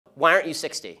why aren't you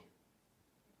 60?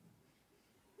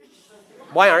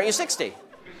 Why aren't you 60?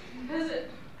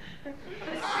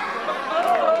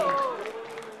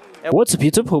 What's up,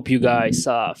 YouTube? Hope you guys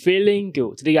are feeling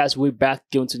good. Today, guys, we're back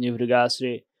going to new video, guys.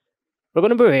 Today, we're going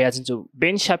to be reacting to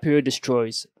Ben Shapiro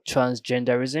destroys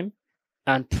transgenderism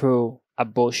and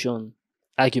pro-abortion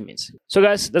arguments. So,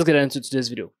 guys, let's get into today's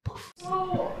video.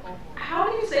 So, how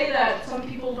do you say that some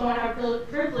people don't have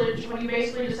privilege when you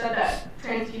basically just said that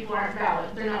trans people aren't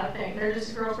valid? They're not a thing. They're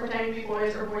just girls pretending to be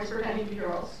boys or boys pretending to be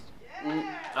girls.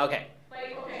 Okay.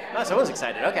 Like, okay. Oh, someone's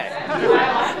excited. Okay. It's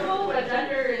biological, but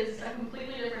gender is a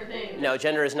completely different thing. No,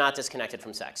 gender is not disconnected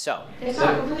from sex. So. It's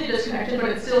not completely disconnected,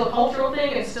 but it's still a cultural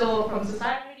thing. It's still from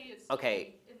society. It's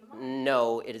okay.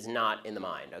 No, it is not in the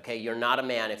mind. Okay, you're not a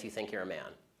man if you think you're a man.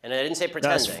 And I didn't say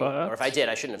pretending. Or if I did,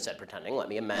 I shouldn't have said pretending. Let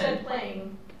me amend. You said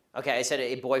playing. Okay, I said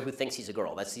a boy who thinks he's a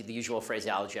girl. That's the usual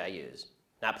phraseology I use.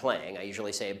 Not playing. I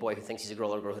usually say a boy who thinks he's a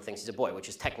girl or a girl who thinks he's a boy, which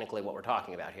is technically what we're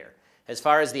talking about here. As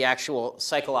far as the actual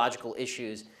psychological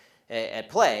issues at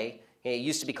play, it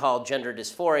used to be called gender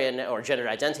dysphoria or gender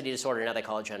identity disorder. Now they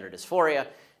call it gender dysphoria.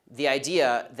 The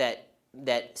idea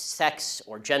that sex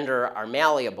or gender are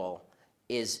malleable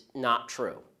is not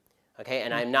true. Okay?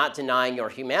 And I'm not denying your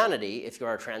humanity if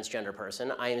you're a transgender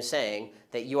person. I am saying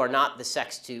that you are not the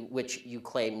sex to which you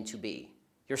claim to be.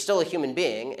 You're still a human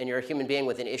being, and you're a human being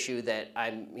with an issue that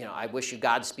I wish you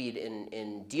Godspeed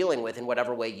in dealing with in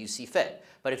whatever way you see fit.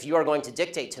 But if you are going to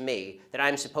dictate to me that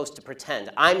I'm supposed to pretend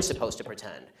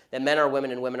that men are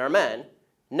women and women are men,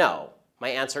 no. My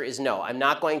answer is no. I'm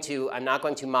not going to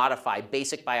modify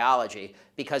basic biology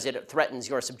because it threatens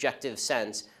your subjective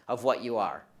sense of what you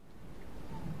are.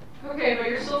 Okay, but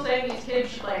you're still saying these kids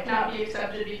should not be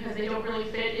accepted because they don't really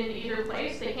fit in either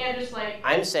place? They can't just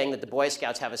I'm saying that the Boy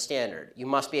Scouts have a standard. You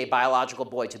must be a biological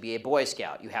boy to be a Boy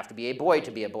Scout. You have to be a boy to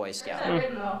be a Boy Scout. Where's that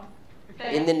written, though?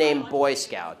 Okay. In the name Boy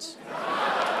Scouts.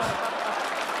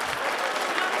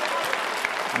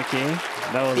 Okay,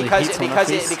 that was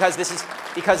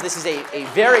because this is a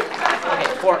very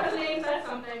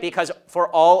because for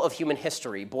all of human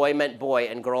history, boy meant boy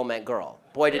and girl meant girl.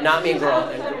 Boy did not mean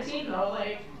girl.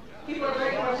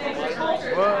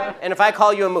 And if I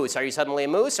call you a moose, are you suddenly a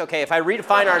moose? Okay, if I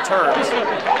redefine our terms.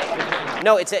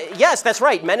 No, yes, that's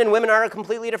right. Men and women are a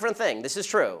completely different thing. This is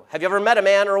true. Have you ever met a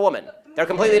man or a woman? They're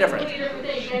completely different. It's a completely different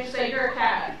thing. You can't just say you're a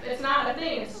cat. It's not a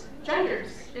thing. It's genders.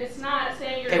 It's not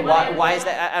saying you're. Okay, why is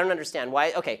that? I don't understand.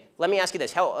 Why? Okay, let me ask you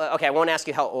this. Okay, I won't ask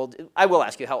you how old. I will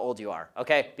ask you how old you are.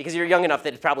 Okay, because you're young enough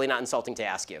that it's probably not insulting to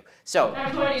ask you. So.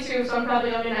 I'm 22, so I'm probably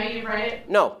young and naive, right?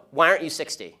 No. Why aren't you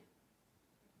 60?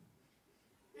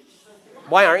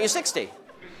 Why aren't you 60?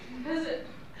 Because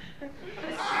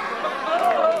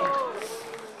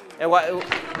and why?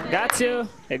 Got you.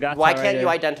 Why can't you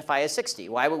identify as 60?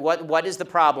 What is the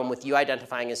problem with you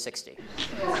identifying as 60?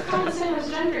 it's not the same as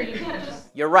gender. You can't just.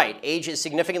 You're right. Age is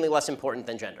significantly less important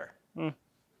than gender.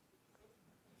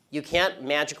 You can't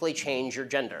magically change your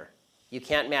gender. You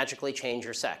can't magically change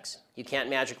your sex. You can't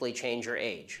magically change your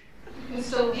age. You can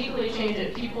still legally change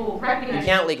it. People recognize. You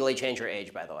can't legally change your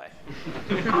age, by the way.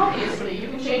 Obviously, you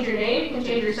can change your name, you can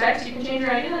change your sex, you can change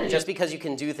your identity. Just because you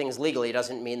can do things legally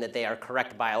doesn't mean that they are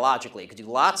correct biologically. You could do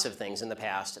lots of things in the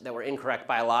past that were incorrect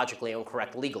biologically and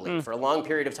correct legally. For a long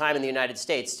period of time in the United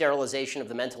States, sterilization of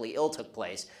the mentally ill took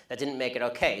place. That didn't make it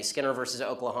okay. Skinner versus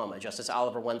Oklahoma. Justice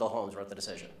Oliver Wendell Holmes wrote the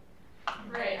decision.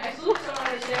 Right. I still don't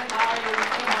understand why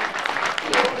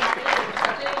you're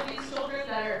accepting these children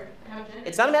that are.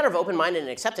 It's not a matter of open-minded and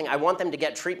accepting. I want them to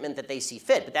get treatment that they see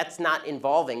fit, but that's not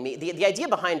involving me. The idea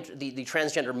behind the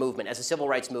transgender movement as a civil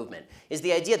rights movement is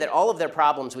the idea that all of their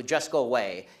problems would just go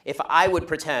away if I would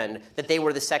pretend that they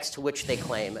were the sex to which they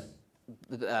claim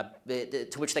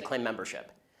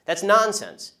membership. That's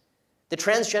nonsense. The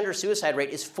transgender suicide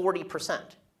rate is 40%.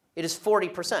 It is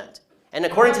 40%. And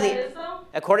according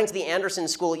to the Anderson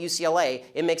School at UCLA,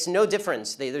 it makes no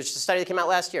difference. There's a study that came out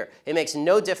last year. It makes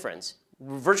no difference.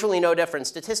 Virtually no difference,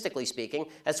 statistically speaking,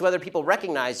 as to whether people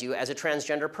recognize you as a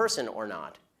transgender person or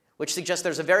not, which suggests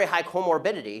there's a very high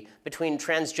comorbidity between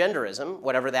transgenderism,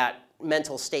 whatever that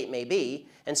mental state may be,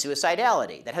 and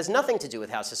suicidality. That has nothing to do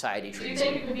with how society treats you. Do you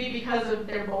think it could be because of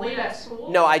they're bullied at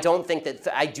school? No, I don't think that.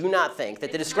 I do not think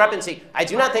that the discrepancy.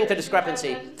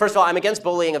 First of all, I'm against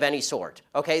bullying of any sort.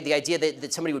 Okay, the idea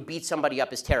that somebody would beat somebody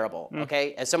up is terrible.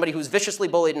 Okay, as somebody who's viciously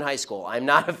bullied in high school, I'm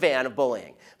not a fan of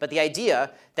bullying. But the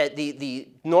idea that the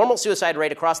normal suicide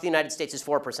rate across the United States is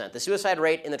 4%. The suicide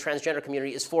rate in the transgender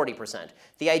community is 40%.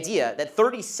 The idea that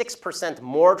 36%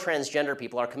 more transgender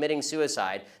people are committing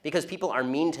suicide because people are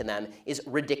mean to them is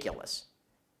ridiculous.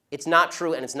 It's not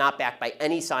true, and it's not backed by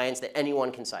any science that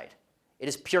anyone can cite. It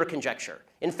is pure conjecture.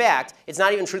 In fact, it's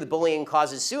not even true that bullying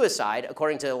causes suicide,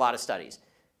 according to a lot of studies.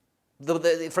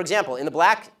 For example, in the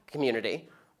black community,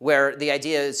 where the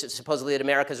idea is supposedly that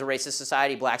America is a racist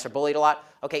society, blacks are bullied a lot.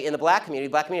 Okay, in the black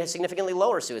community has significantly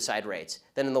lower suicide rates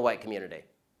than in the white community.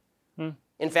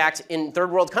 In fact, in third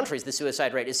world countries, the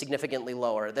suicide rate is significantly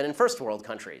lower than in first world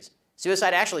countries.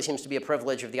 Suicide actually seems to be a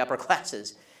privilege of the upper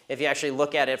classes if you actually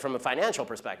look at it from a financial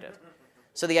perspective.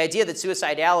 So the idea that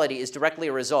suicidality is directly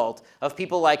a result of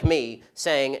people like me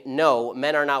saying, no,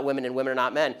 men are not women and women are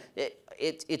not men,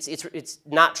 it's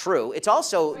not true. It's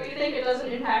also... So you think it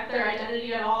doesn't impact their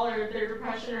identity at all, or their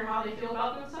depression, or how they feel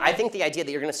about themselves? I think the idea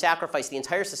that you're going to sacrifice the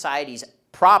entire society's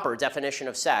proper definition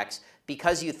of sex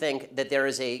because you think that there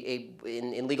is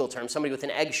in legal terms, somebody with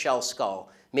an eggshell skull,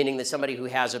 meaning that somebody who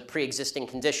has a pre-existing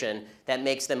condition that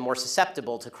makes them more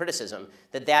susceptible to criticism,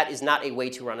 that is not a way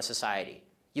to run a society.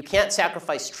 You can't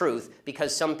sacrifice truth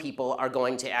because some people are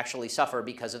going to actually suffer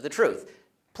because of the truth.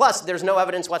 Plus, there's no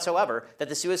evidence whatsoever that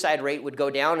the suicide rate would go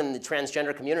down in the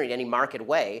transgender community in any marked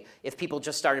way if people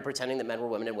just started pretending that men were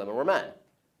women and women were men.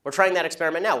 We're trying that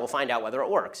experiment now. We'll find out whether it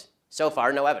works. So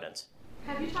far, no evidence.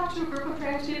 Have you talked to a group of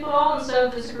trans people at all instead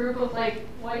of this group of like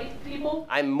white people?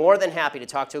 I'm more than happy to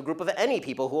talk to a group of any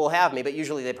people who will have me, but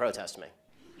usually they protest me.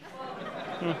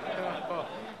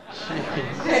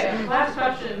 Okay, last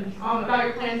question about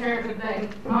your Planned Parenthood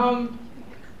thing.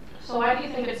 So why do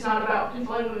you think it's not about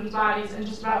controlling women's bodies and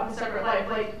just about the separate life?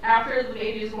 Like, after the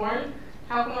baby is born,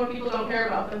 how come when people don't care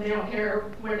about them? They don't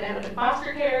care where they end up in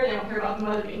foster care, they don't care about the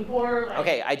mother being poor? Like...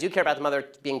 Okay, I do care about the mother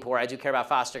being poor, I do care about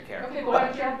foster care. Okay, but why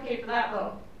don't you advocate for that,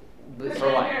 though? Because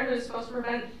Planned Parenthood is supposed to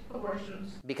prevent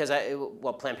abortions. Because,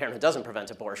 Planned Parenthood doesn't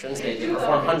prevent abortions. They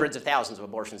perform hundreds of thousands of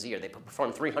abortions a year. They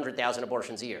perform 300,000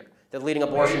 abortions a year. They're the leading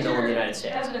abortion mill in the United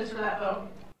States. Evidence for that, though?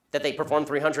 That they perform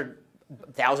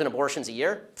 300,000 abortions a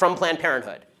year from Planned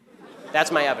Parenthood.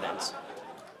 That's my evidence.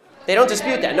 They don't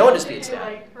dispute that. No one disputes that.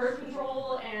 Like birth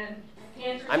control and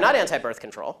cancer. I'm not anti-birth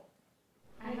control.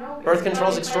 I know. Birth control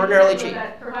is extraordinarily cheap.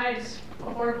 That provides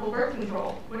affordable birth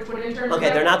control, which would in turn... Okay,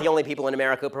 they're not the only people in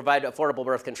America who provide affordable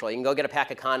birth control. You can go get a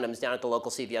pack of condoms down at the local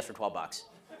CVS for 12 bucks.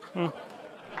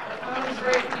 Condoms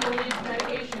great. People need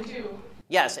medication, too.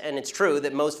 Yes, and it's true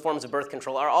that most forms of birth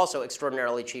control are also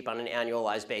extraordinarily cheap on an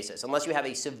annualized basis. Unless you have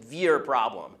a severe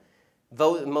problem,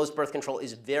 most birth control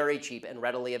is very cheap and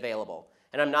readily available.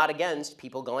 And I'm not against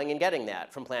people going and getting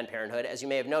that from Planned Parenthood. As you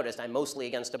may have noticed, I'm mostly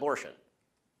against abortion.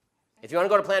 If you want to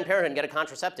go to Planned Parenthood and get a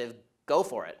contraceptive, go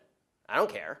for it. I don't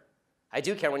care. I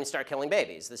do care when you start killing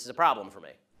babies. This is a problem for me.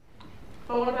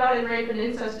 But what about in rape and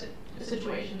incest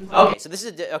situations? Okay, so this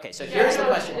is so here's the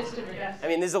question. It's different, yes. I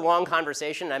mean, this is a long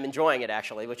conversation, and I'm enjoying it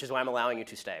actually, which is why I'm allowing you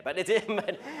to stay. But the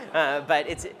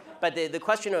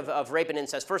question of rape and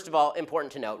incest. First of all,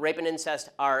 important to note, rape and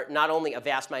incest are not only a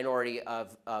vast minority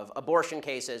of abortion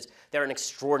cases, they're an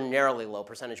extraordinarily low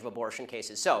percentage of abortion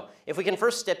cases. So if we can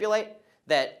first stipulate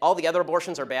that all the other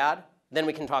abortions are bad, then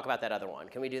we can talk about that other one.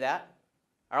 Can we do that?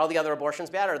 Are all the other abortions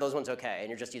bad, or are those ones okay? And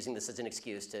you're just using this as an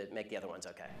excuse to make the other ones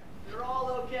okay. They're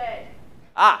all okay.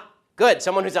 Ah, good.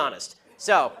 Someone who's honest.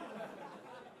 So,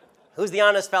 who's the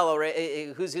honest fellow?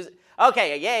 Who's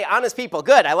okay? Yay, honest people.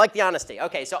 Good. I like the honesty.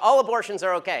 Okay, so all abortions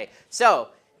are okay.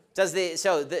 So, a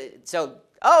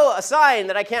sign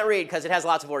that I can't read because it has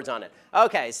lots of words on it.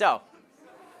 Okay, so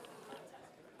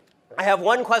I have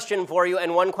one question for you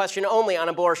and one question only on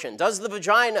abortion. Does the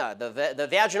vagina, the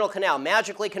vaginal canal,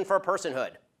 magically confer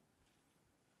personhood?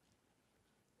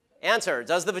 Answer,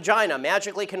 does the vagina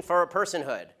magically confer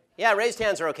personhood? Yeah, raised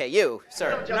hands are okay. You,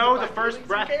 sir. No, the first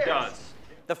breath does.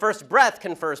 The first breath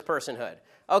confers personhood.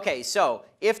 Okay, so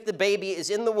if the baby is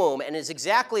in the womb and is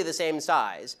exactly the same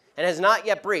size and has not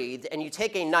yet breathed, and you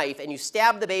take a knife and you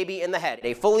stab the baby in the head,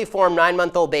 a fully formed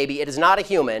 9-month-old baby, it is not a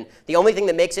human. The only thing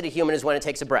that makes it a human is when it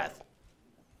takes a breath.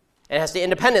 It has to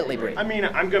independently breathe. I mean,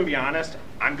 I'm going to be honest.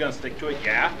 I'm going to stick to it,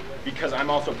 yeah, because I'm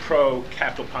also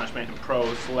pro-capital punishment and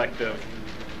pro-selective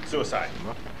suicide.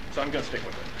 So I'm going to stick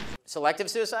with it. Selective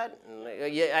suicide?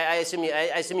 Yeah, I assume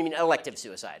you mean elective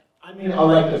suicide. I mean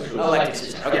elective suicide. Elective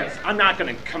suicide. Okay. Yes, I'm not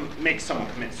going to make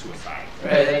someone commit suicide.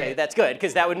 Right, okay, that's good,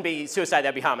 because that wouldn't be suicide,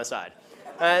 that'd be homicide.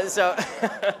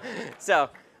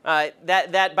 That,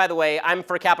 by the way, I'm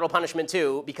for capital punishment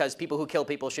too, because people who kill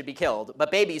people should be killed,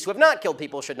 but babies who have not killed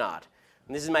people should not.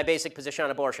 And this is my basic position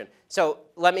on abortion. So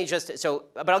let me just,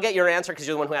 but I'll get your answer because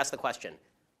you're the one who asked the question.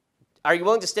 Are you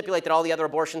willing to stipulate that all the other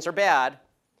abortions are bad?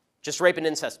 Just rape and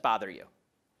incest bother you?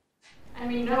 I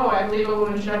mean, no, I believe a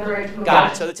woman should have the right to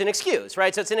Got it. So it's an excuse,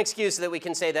 right? So it's an excuse so that we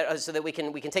can say that, so that we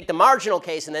can take the marginal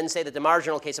case and then say that the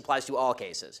marginal case applies to all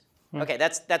cases. Okay,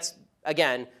 that's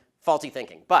again faulty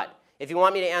thinking. But If you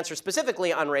want me to answer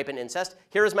specifically on rape and incest,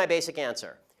 here is my basic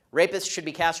answer. Rapists should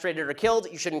be castrated or killed.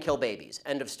 You shouldn't kill babies.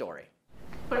 End of story.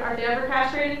 But are they ever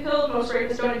castrated and killed? Most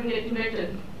rapists don't even get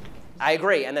convicted. I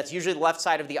agree, and that's usually the left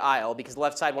side of the aisle because the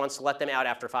left side wants to let them out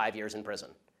after 5 years in prison.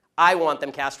 I want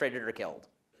them castrated or killed.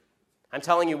 I'm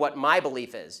telling you what my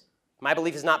belief is. My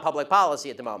belief is not public policy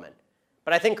at the moment.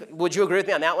 But I think, would you agree with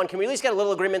me on that one? Can we at least get a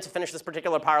little agreement to finish this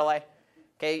particular parlay?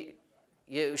 Okay,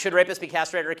 should rapists be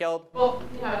castrated or killed? Well,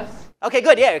 yes. Okay,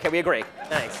 good, yeah, okay, we agree.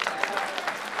 Thanks.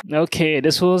 Okay,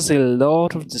 this was a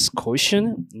lot of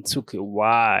discussion. It took a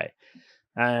while.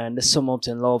 And some of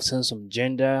them love things from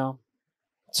gender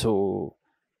to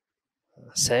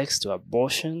sex to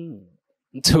abortion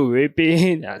to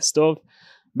raping and stuff.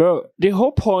 But the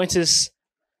whole point is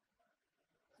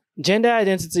gender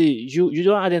identity. You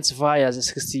don't identify as a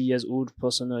 60 years old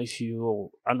person, or if you're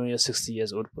a 60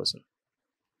 years old person.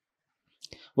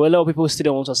 Well, a lot of people still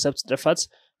don't want to accept the facts.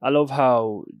 I love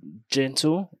how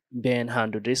gentle Ben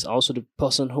handled this. Also, the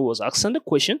person who was asking the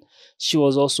question, she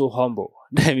was also humble.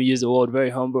 Let me use the word very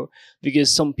humble,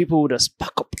 because some people would have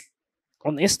spark up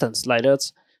on instance like that.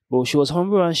 But she was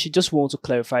humble and she just wanted to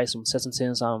clarify some certain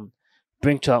things and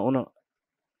bring to her own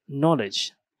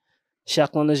knowledge. She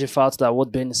acknowledged the fact that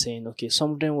what Ben is saying, okay,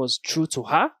 some of them was true to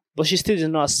her, but she still did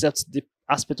not accept the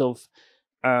aspect of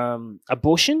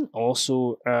abortion,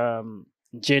 also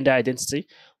gender identity.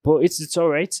 But it's all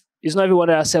right. It's not everyone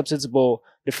that accepts it, but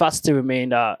the fact still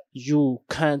remains that you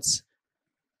can't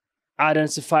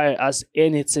identify as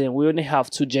anything. We only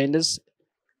have two genders,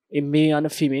 a male and a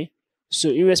female. So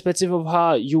irrespective of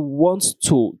how you want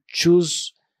to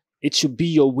choose, it should be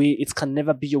your way. It can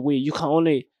never be your way. You can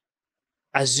only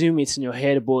assume it in your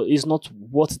head, but it's not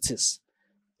what it is.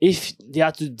 If they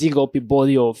had to dig up a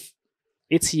body of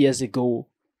 80 years ago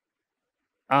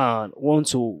and want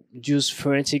to use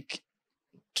forensic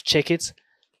to check it,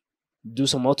 do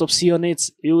some autopsy on it,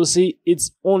 you will see it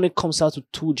only comes out to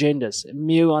two genders,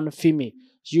 male and female.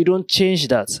 You don't change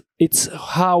that. It's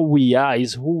how we are.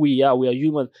 It's who we are. We are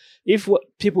human. If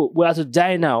people were to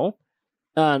die now,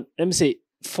 and let me say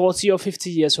 40 or 50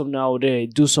 years from now, they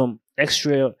do some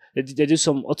X-ray, they do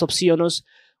some autopsy on us,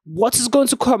 what is going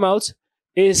to come out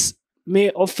is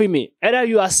male or female. Either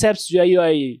you accept you are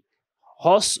a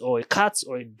horse or a cat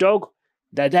or a dog,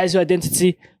 that is your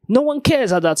identity. No one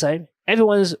cares at that time.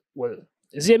 Everyone's, well,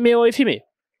 is he a male or a female?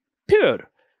 Period.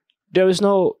 There is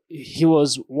no, he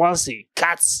was once a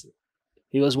cat,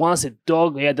 he was once a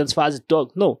dog, he identifies as a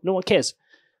dog. No one cares.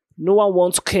 No one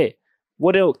wants to care.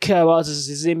 What they care about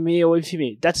is a male or a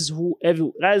female. That is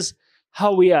that is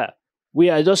how we are. We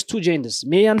are just two genders,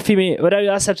 male and female. Whether you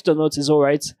accept it or not is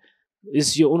alright.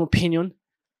 It's your own opinion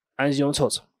and it's your own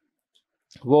thought.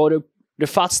 Well, the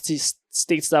fact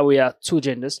states that we are two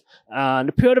genders. And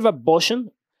the period of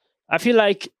abortion, I feel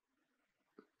like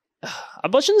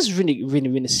abortion is really, really,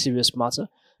 really serious matter,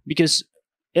 because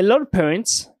a lot of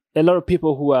parents, a lot of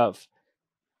people who have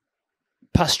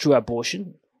passed through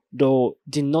abortion, though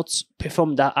did not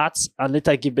perform that act and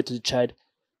later give birth to the child,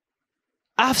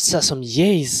 after some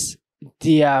years,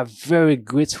 they are very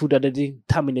grateful that they didn't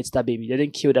terminate that baby, they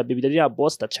didn't kill that baby, they didn't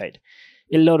abort that child.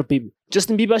 A lot of people.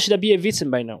 Justin Bieber should be a victim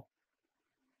by now.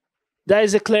 That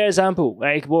is a clear example.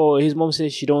 Like, well, his mom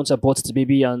says she don't abort the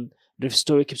baby and the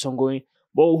story keeps on going.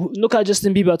 But look at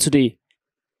Justin Bieber today.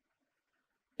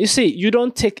 You see, you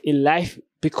don't take a life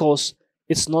because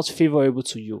it's not favorable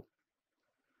to you.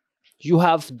 You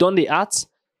have done the act,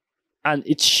 and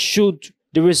it should,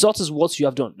 the result is what you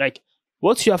have done. Like,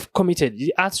 what you have committed,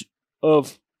 the act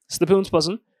of sleeping with a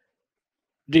person,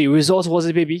 the result was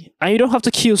a baby, and you don't have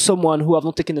to kill someone who have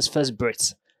not taken his first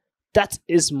breath. That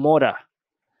is murder.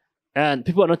 And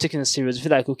people are not taking it serious. They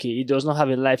feel like, okay, he does not have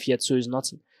a life yet, so he's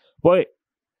nothing. But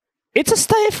it has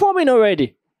started forming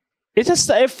already. It has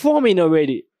started forming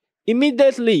already.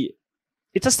 Immediately,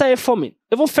 it has started forming.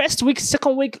 Even first week,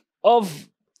 second week of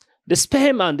the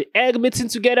sperm and the egg meeting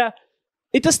together,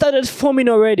 it has started forming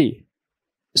already.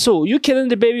 So you killing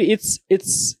the baby, it's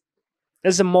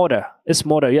a murder. It's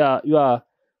murder. You are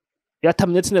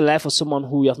terminating the life of someone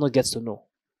who you have not get to know.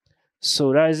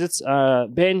 So that is it.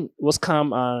 Ben was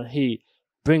calm and he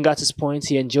bring out his point.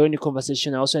 He enjoyed the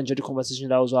conversation. I also enjoyed the conversation.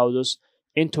 That was why I was just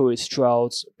into it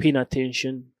throughout, paying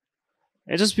attention.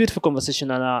 It's just beautiful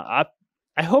conversation, and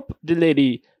I hope the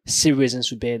lady see reasons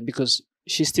with Ben, because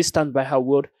she still stands by her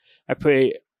word. I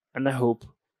pray and I hope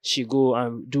she go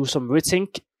and do some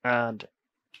rethink and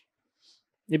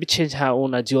maybe change her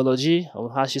own ideology on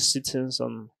how she sees things.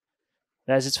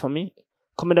 That's it for me.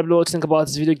 Comment down below what you think about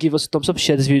this video. Give us a thumbs up.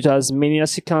 Share this video to as many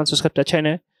as you can. Subscribe to the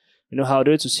channel. You know how to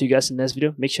do it. So see you guys in the next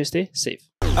video. Make sure you stay safe.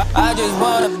 I just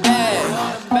want a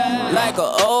bag, like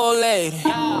an old lady. faded.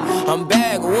 I'm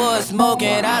backwoods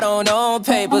smoking, I don't own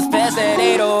papers, pass that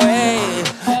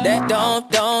 808. That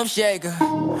don't shake her.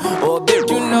 Oh, bitch,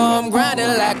 you know I'm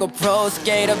grinding like a pro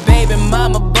skater. Baby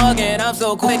mama bugging, I'm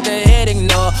so quick to hit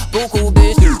ignore. Buku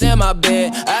bitch in my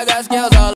bed, I